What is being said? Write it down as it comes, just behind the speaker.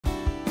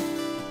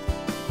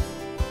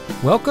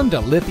Welcome to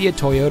Lithia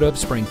Toyota of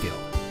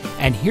Springfield.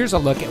 And here's a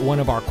look at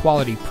one of our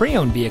quality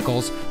pre-owned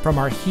vehicles from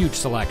our huge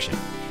selection.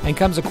 And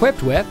comes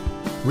equipped with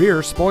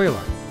rear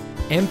spoiler,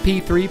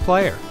 MP3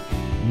 player,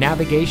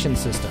 navigation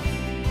system,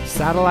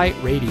 satellite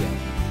radio,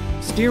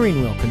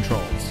 steering wheel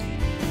controls,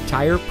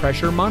 tire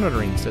pressure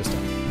monitoring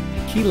system,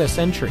 keyless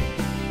entry,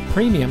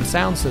 premium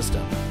sound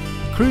system,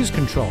 cruise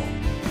control,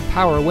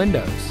 power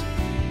windows,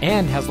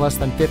 and has less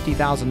than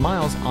 50,000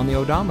 miles on the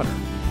odometer.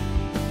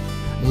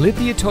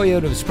 Lithia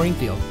Toyota of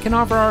Springfield can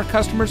offer our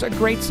customers a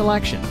great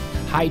selection,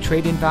 high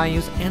trade-in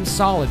values, and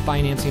solid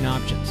financing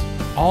options,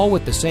 all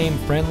with the same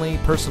friendly,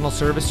 personal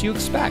service you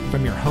expect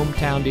from your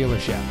hometown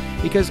dealership,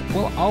 because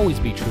we'll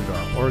always be true to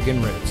our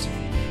Oregon roots.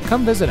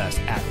 Come visit us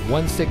at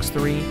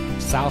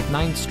 163 South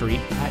 9th Street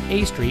at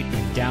A Street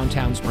in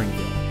downtown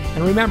Springfield.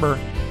 And remember,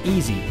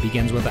 easy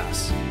begins with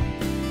us.